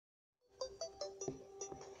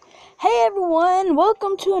Hey everyone,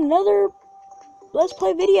 welcome to another Let's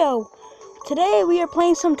Play video. Today we are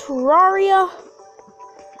playing some Terraria,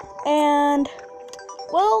 and,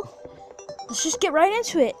 well, let's just get right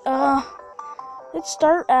into it. Let's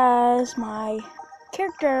start as my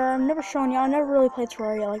character. I've never shown y'all, I never really played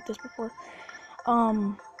Terraria like this before.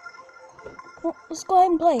 Well, let's go ahead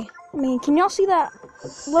and play. I mean, can y'all see that?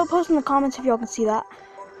 Let post in the comments if y'all can see that.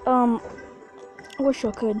 I wish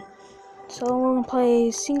y'all could. So we're gonna play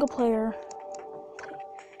single player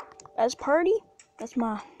as party. That's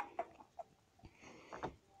my.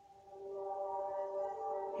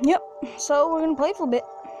 Yep. So we're gonna play for a bit.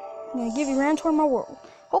 I'm gonna give you a grand tour of my world.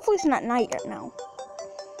 Hopefully it's not night right now.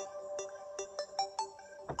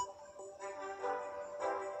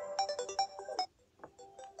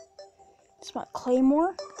 It's my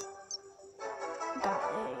claymore. Got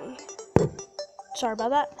a. Sorry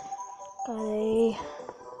about that.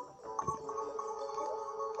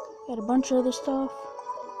 Got a bunch of other stuff.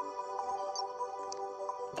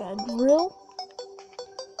 Got a drill.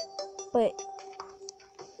 But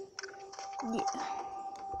yeah.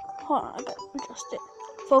 Hold on, I gotta adjust it.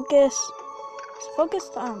 Focus. Is it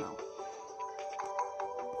focused? I don't know.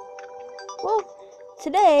 Well,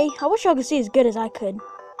 today, I wish y'all could see as good as I could.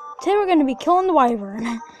 Today we're gonna be killing the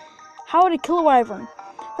wyvern. How to kill a wyvern?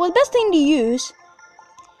 Well, the best thing to use,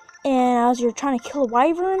 and as you're trying to kill a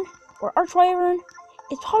wyvern or arch wyvern,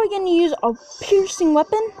 it's probably going to use a piercing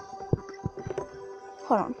weapon.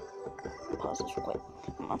 Hold on. Pause this real quick.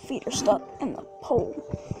 My feet are stuck in the pole.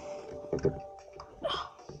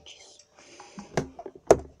 Oh, jeez.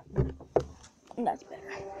 That's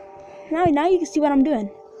better. Now you can see what I'm doing.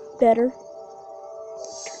 Better.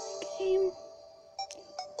 Game.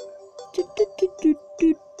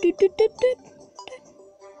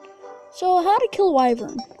 So, how to kill a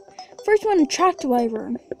wyvern? First one, attract a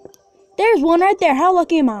wyvern. There's one right there. How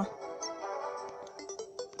lucky am I?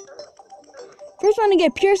 First one to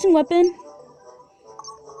get a piercing weapon.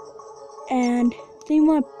 And then you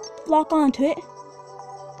want to lock onto it.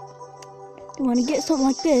 You want to get something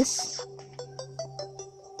like this.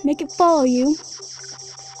 Make it follow you.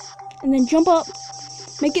 And then jump up.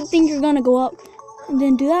 Make it think you're going to go up. And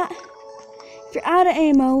then do that. If you're out of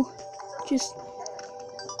ammo, just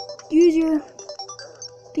use your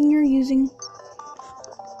thing you're using.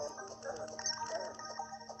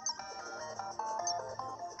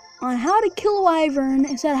 On how to kill a wyvern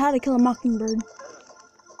instead of how to kill a mockingbird.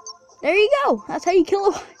 There you go. That's how you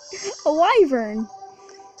kill a wyvern.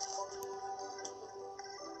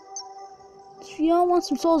 If y'all want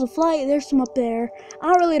some souls of flight, there's some up there.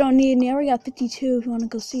 I really don't need any. I already got 52 if you want to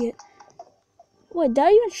go see it. Wait, did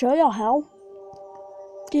I even show y'all how?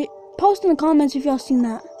 Post in the comments if y'all seen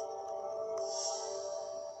that.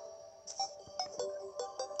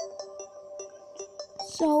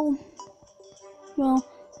 So, well,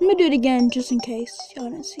 let me do it again just in case y'all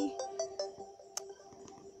didn't see.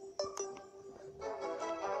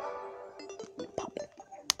 Pop it.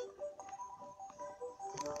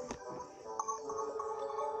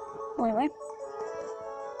 Well, anyway.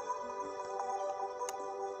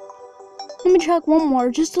 Let me check one more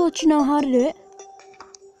just to let you know how to do it.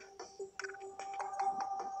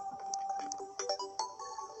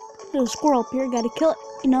 There's a squirrel up here, gotta kill it.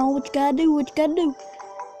 You know what you gotta do,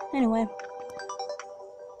 Anyway.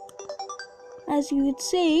 As you can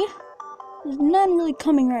see, there's none really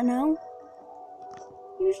coming right now.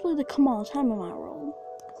 Usually they come all the time in my world.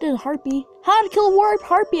 There's a harpy. How to kill a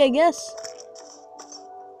harpy, I guess.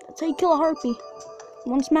 That's how you kill a harpy.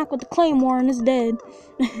 One smack with the claymore and it's dead.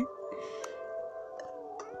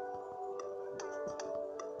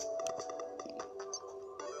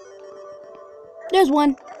 There's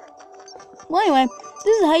one. Well, anyway,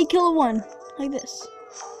 this is how you kill a one. Like this.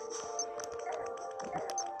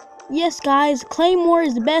 Yes, guys, claymore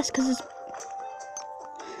is the best because it's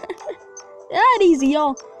that easy,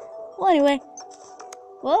 y'all. Well, anyway,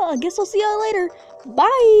 I guess I'll see y'all later.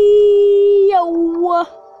 Bye. Yo.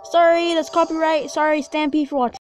 Sorry, that's copyright. Sorry, Stampede, for watching.